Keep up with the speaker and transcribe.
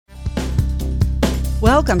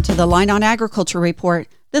Welcome to the Line on Agriculture Report.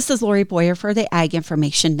 This is Lori Boyer for the Ag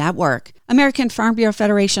Information Network. American Farm Bureau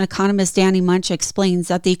Federation economist Danny Munch explains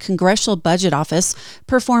that the Congressional Budget Office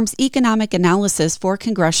performs economic analysis for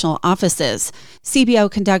congressional offices. CBO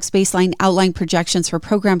conducts baseline outline projections for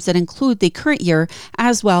programs that include the current year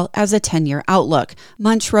as well as a 10-year outlook.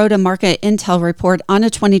 Munch wrote a market intel report on a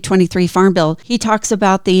 2023 Farm Bill. He talks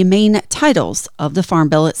about the main titles of the Farm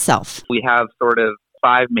Bill itself. We have sort of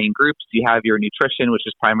five main groups. You have your nutrition, which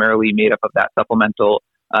is primarily made up of that supplemental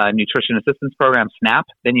nutrition assistance program, SNAP.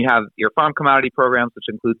 Then you have your farm commodity programs, which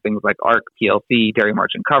includes things like ARC, PLC, dairy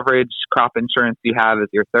margin coverage, crop insurance you have as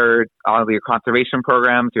your third, all of your conservation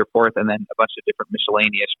programs, your fourth, and then a bunch of different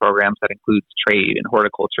miscellaneous programs that includes trade and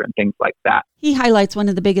horticulture and things like that. He highlights one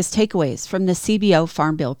of the biggest takeaways from the CBO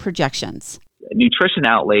Farm Bill projections. Nutrition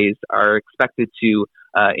outlays are expected to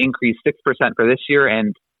increase 6% for this year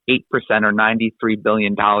and 8% or $93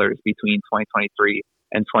 billion between 2023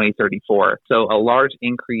 and 2034. So a large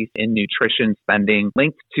increase in nutrition spending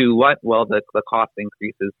linked to what? Well, the cost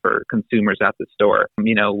increases for consumers at the store.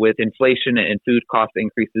 With inflation and food cost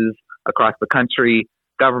increases across the country,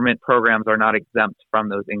 government programs are not exempt from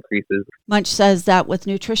those increases. Munch says that with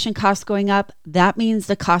nutrition costs going up, that means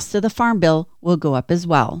the cost of the Farm Bill will go up as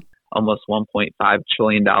well. Almost $1.5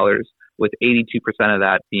 trillion, with 82% of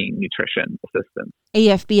that being nutrition assistance.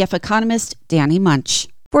 AFBF economist Danny Munch.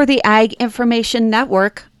 For the Ag Information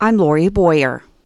Network, I'm Lori Boyer.